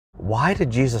why did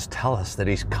Jesus tell us that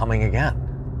he's coming again?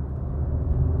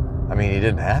 I mean, he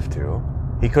didn't have to.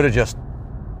 He could have just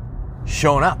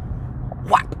shown up.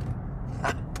 Whap!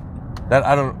 That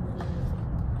I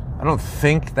don't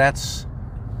think that's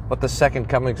what the second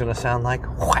coming is going to sound like.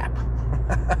 Whap!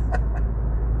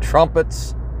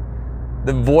 Trumpets,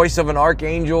 the voice of an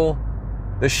archangel,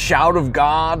 the shout of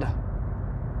God.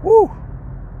 Woo!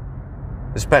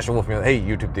 This is Pastor Wolfmueller. Hey,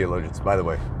 YouTube theologians, by the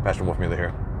way, Pastor Wolfmueller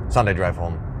here. Sunday drive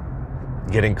home.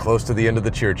 Getting close to the end of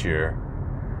the church year.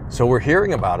 So we're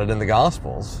hearing about it in the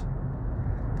Gospels.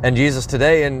 And Jesus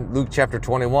today in Luke chapter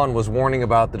 21 was warning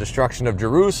about the destruction of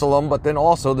Jerusalem, but then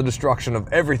also the destruction of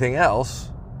everything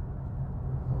else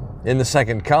in the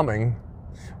second coming,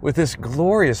 with this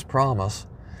glorious promise.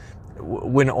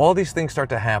 When all these things start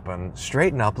to happen,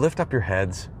 straighten up, lift up your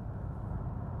heads.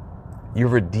 Your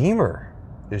Redeemer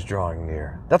is drawing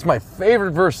near. That's my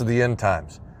favorite verse of the end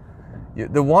times.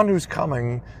 The one who's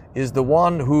coming is the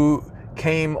one who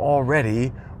came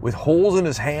already with holes in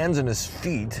his hands and his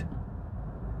feet.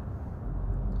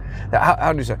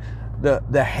 How do you say?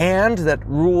 The hand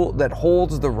that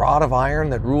holds the rod of iron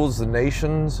that rules the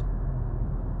nations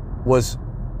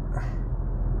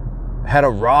had a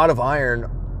rod of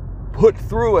iron put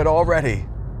through it already.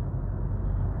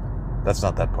 That's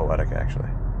not that poetic, actually.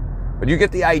 But you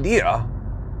get the idea,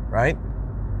 right?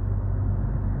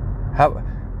 How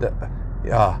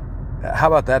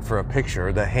about that for a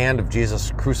picture? The hand of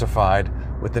Jesus crucified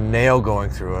with the nail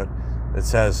going through it that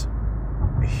says,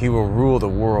 he will rule the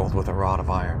world with a rod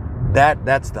of iron.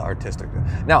 That's the artistic.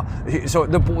 Now, so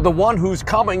the one who's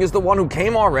coming is the one who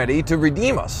came already to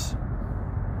redeem us.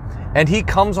 And he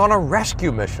comes on a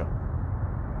rescue mission.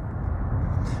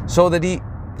 So that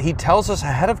he tells us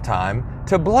ahead of time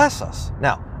to bless us.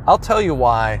 Now, I'll tell you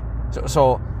why.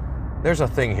 So there's a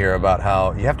thing here about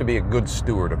how you have to be a good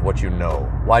steward of what you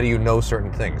know. Why do you know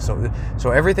certain things? So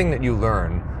everything that you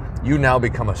learn, you now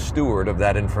become a steward of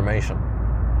that information.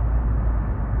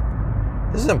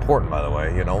 This is important, by the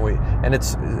way,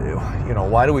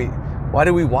 why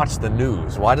do we watch the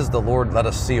news? Why does the Lord let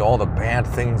us see all the bad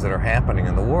things that are happening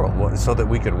in the world? So that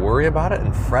we could worry about it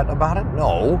and fret about it?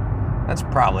 No, that's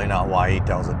probably not why he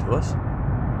tells it to us.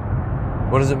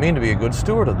 What does it mean to be a good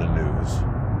steward of the news?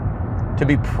 To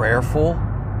be prayerful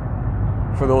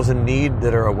for those in need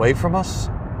that are away from us?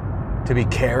 To be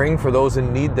caring for those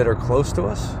in need that are close to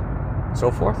us?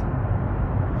 So forth.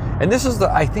 And this is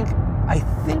I think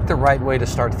the right way to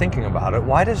start thinking about it.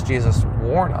 Why does Jesus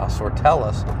warn us or tell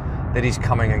us that he's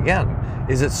coming again?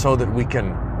 Is it so that we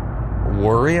can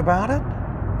worry about it?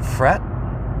 Fret?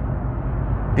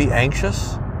 Be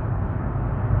anxious?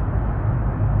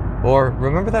 Or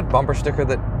remember that bumper sticker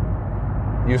that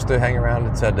used to hang around?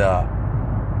 It said,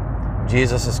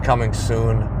 Jesus is coming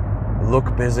soon.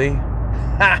 Look busy.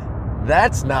 Ha!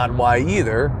 That's not why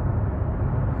either.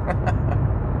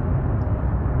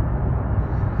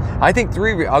 I think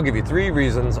I'll give you 3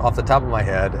 reasons off the top of my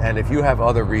head, and if you have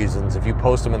other reasons, if you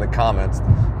post them in the comments,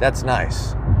 that's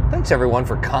nice. Thanks everyone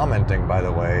for commenting, by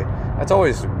the way. That's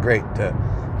always great to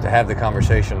have the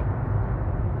conversation.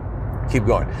 Keep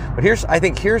going. But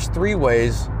here's 3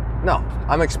 ways. No,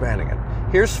 I'm expanding it.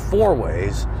 Here's 4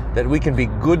 ways that we can be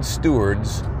good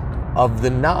stewards of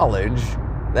the knowledge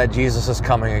that Jesus is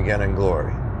coming again in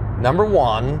glory. Number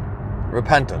 1,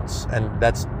 repentance. And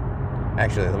that's,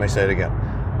 actually, let me say it again.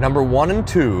 Number 1 and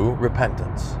 2,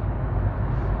 repentance.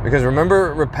 Because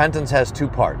remember, repentance has 2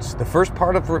 parts. The first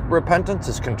part of repentance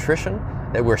is contrition,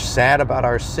 that we're sad about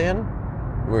our sin.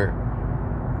 We're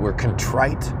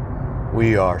contrite.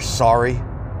 We are sorry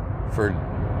for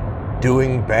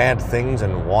doing bad things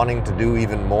and wanting to do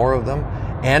even more of them.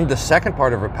 And the second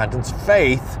part of repentance,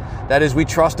 faith, that is, we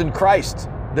trust in Christ,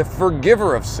 the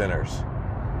forgiver of sinners.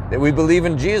 That we believe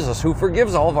in Jesus, who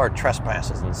forgives all of our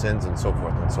trespasses and sins and so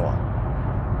forth and so on.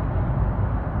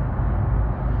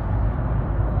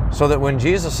 So that when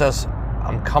Jesus says,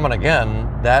 I'm coming again,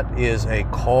 that is a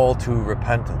call to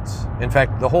repentance. In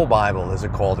fact, the whole Bible is a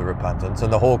call to repentance,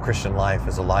 and the whole Christian life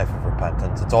is a life of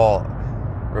repentance. It's all,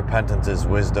 repentance is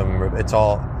wisdom. It's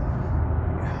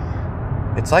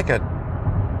like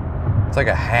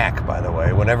a hack, by the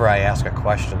way. Whenever I ask a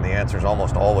question, the answer is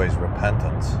almost always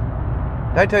repentance.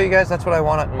 Did I tell you guys that's what I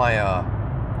want on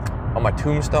my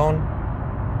tombstone?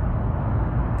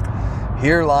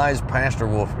 Here lies Pastor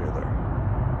Wolfmueller,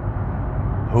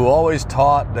 who always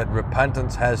taught that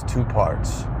repentance has 2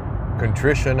 parts,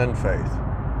 contrition and faith.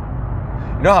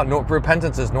 You know how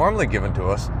repentance is normally given to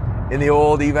us in the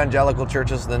old evangelical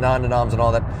churches, the non-denoms and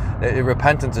all that,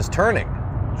 repentance is turning.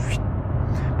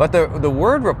 But the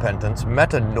word repentance,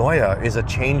 metanoia, is a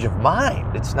change of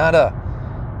mind. It's not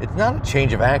it's not a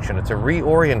change of action. It's a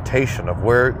reorientation of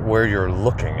where you're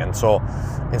looking. And so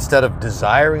instead of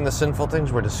desiring the sinful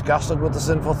things, we're disgusted with the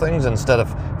sinful things. Instead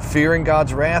of fearing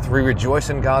God's wrath, we rejoice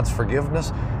in God's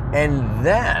forgiveness. And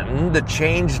then the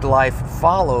changed life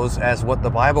follows as what the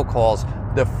Bible calls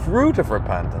the fruit of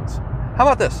repentance. How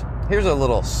about this? Here's a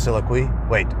little soliloquy.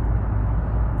 Wait.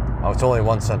 Oh, it's only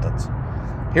one sentence.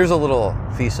 Here's a little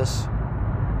thesis.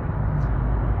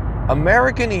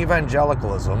 American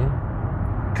evangelicalism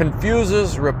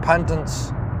confuses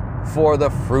repentance for the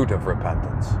fruit of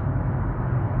repentance.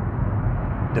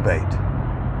 Debate.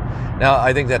 Now,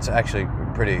 I think that's actually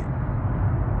pretty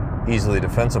easily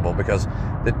defensible, because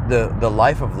the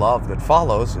life of love that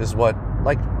follows is what,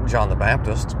 like John the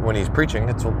Baptist, when he's preaching,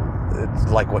 it's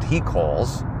like what he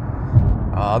calls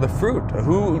the fruit.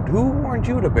 Who warned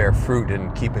you to bear fruit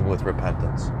in keeping with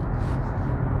repentance?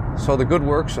 So the good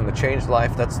works and the changed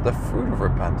life, that's the fruit of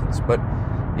repentance. But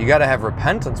you got to have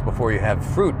repentance before you have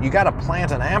fruit. You got to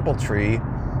plant an apple tree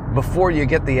before you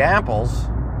get the apples.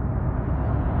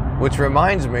 Which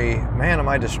reminds me, man, am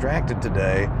I distracted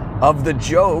today, of the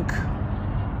joke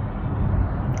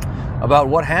about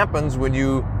what happens when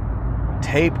you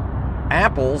tape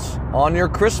apples on your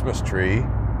Christmas tree.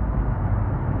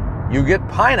 You get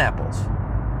pineapples.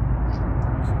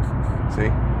 See?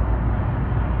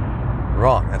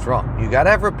 Wrong. That's wrong. You got to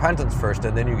have repentance first,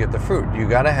 and then you get the fruit. You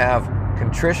got to have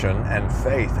contrition and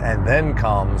faith, and then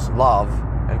comes love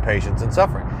and patience and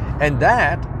suffering. And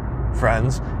that,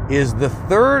 friends, is the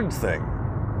third thing,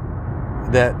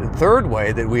 that third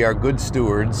way that we are good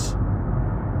stewards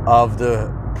of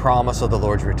the promise of the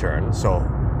Lord's return. So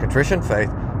contrition, faith.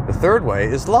 The third way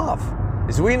is love.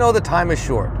 Is we know the time is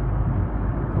short.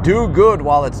 Do good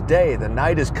while it's day. The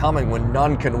night is coming when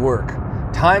none can work.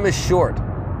 Time is short.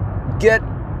 Get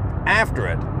after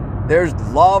it. There's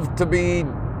love to be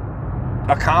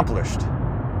accomplished.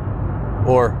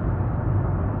 Or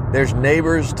there's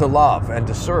neighbors to love and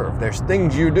to serve. There's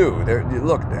things you do.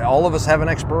 Look, all of us have an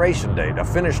expiration date, a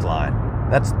finish line.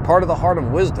 That's part of the heart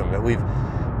of wisdom, that we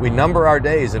number our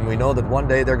days, and we know that one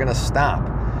day they're going to stop.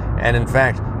 And in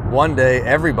fact, one day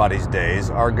everybody's days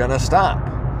are going to stop.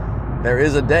 There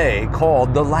is a day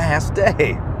called the last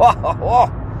day.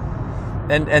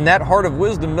 And that heart of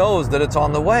wisdom knows that it's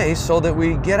on the way, so that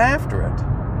we get after it.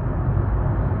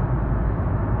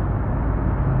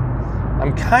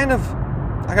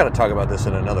 I got to talk about this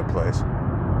in another place.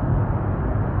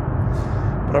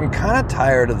 But I'm kind of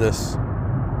tired of this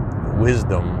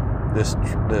wisdom, this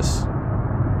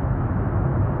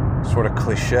sort of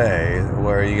cliche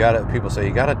where people say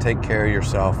you got to take care of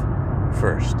yourself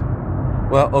first.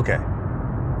 Well, okay.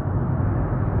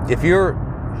 If you're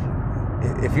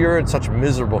in such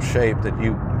miserable shape that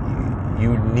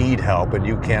you need help and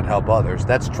you can't help others,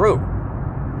 that's true.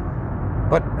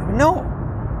 But no.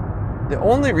 The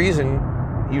only reason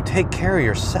you take care of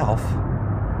yourself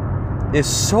is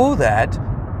so that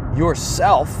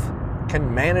yourself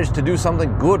can manage to do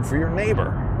something good for your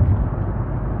neighbor.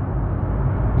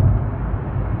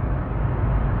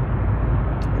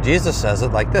 Jesus says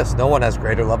it like this: no one has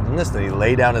greater love than this, that he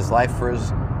lay down his life for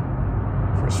his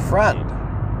friend.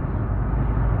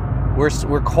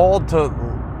 We're called to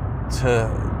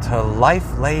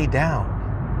life lay down.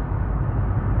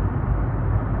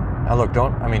 Now look,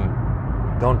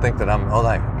 don't think that I'm,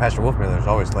 like Pastor Wolfmueller's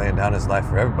always laying down his life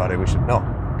for everybody. We should know.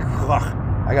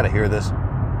 I got to hear this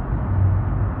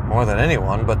more than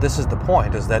anyone, but this is the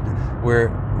point, is that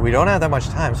we don't have that much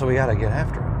time, so we got to get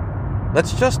after it.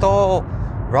 Let's just all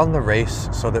run the race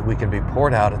so that we can be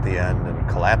poured out at the end and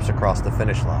collapse across the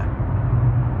finish line.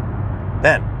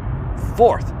 Then,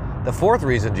 the fourth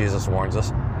reason Jesus warns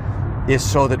us is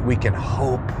so that we can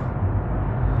hope.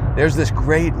 There's this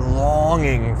great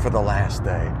longing for the last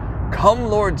day. Come,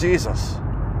 Lord Jesus.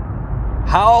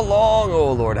 How long,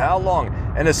 O Lord, how long?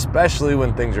 And especially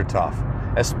when things are tough.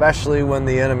 Especially when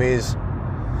the enemies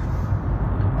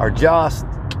are just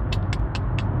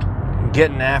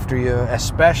getting after you.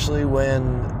 Especially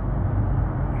when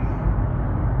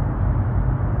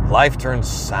life turns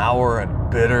sour and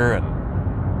bitter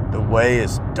and the way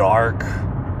is dark.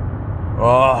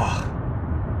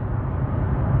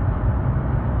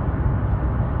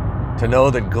 To know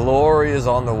that glory is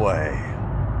on the way.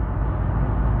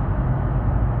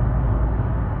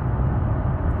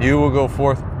 You will go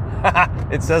forth.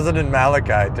 It says it in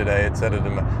Malachi today. It said it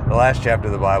in the last chapter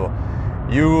of the Bible.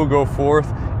 You will go forth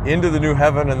into the new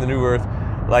heaven and the new earth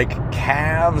like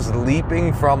calves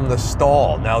leaping from the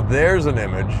stall. Now there's an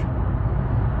image.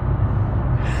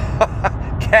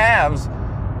 Calves,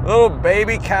 little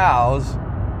baby cows,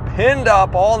 pinned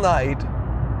up all night.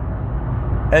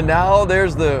 And now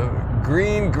there's the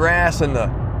green grass and the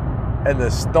and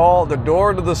the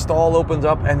door to the stall opens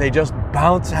up, and they just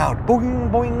bounce out, boing,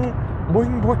 boing,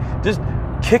 boing, boing, just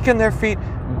kicking their feet,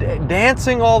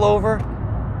 dancing all over.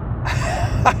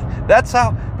 That's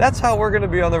how we're going to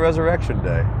be on the resurrection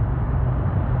day.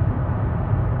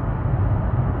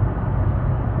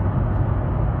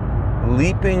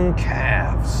 Leaping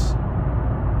calves,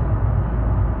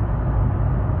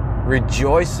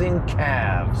 rejoicing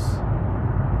calves,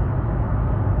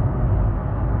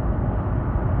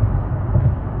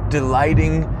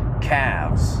 delighting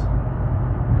calves.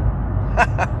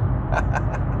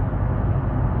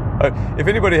 If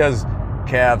anybody has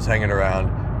calves hanging around,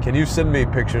 can you send me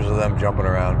pictures of them jumping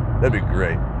around? That'd be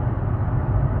great.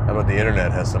 How about the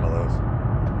internet has some of those?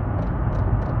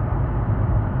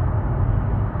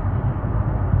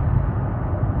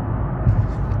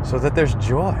 So that there's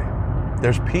joy,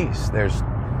 there's peace, there's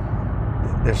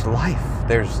life,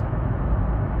 there's...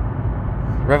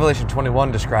 Revelation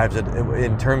 21 describes it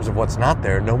in terms of what's not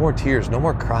there. No more tears, no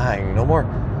more crying, no more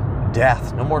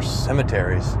death, no more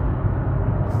cemeteries,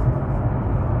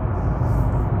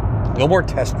 no more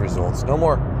test results, no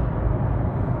more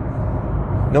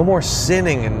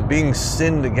sinning and being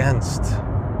sinned against.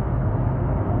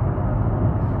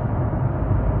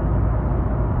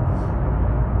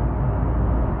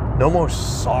 No more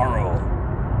sorrow.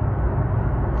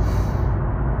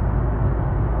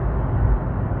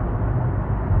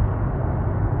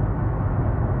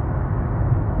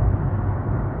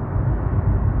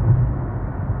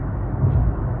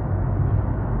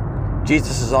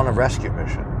 Jesus is on a rescue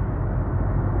mission.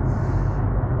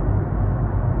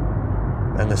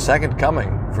 And the second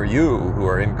coming for you who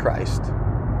are in Christ.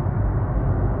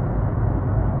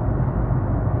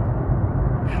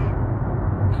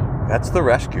 That's the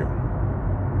rescue.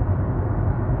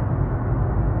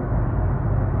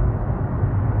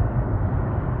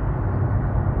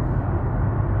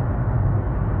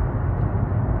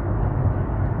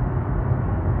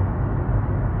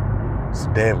 It's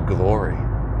a day of glory.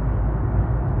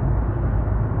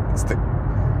 It's the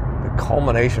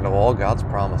culmination of all God's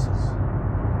promises.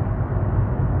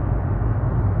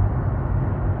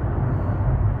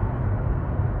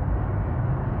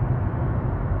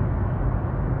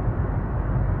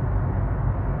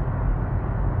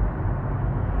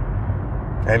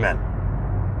 Amen.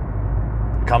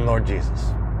 Come, Lord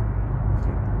Jesus.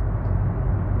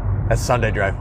 That's Sunday Drive.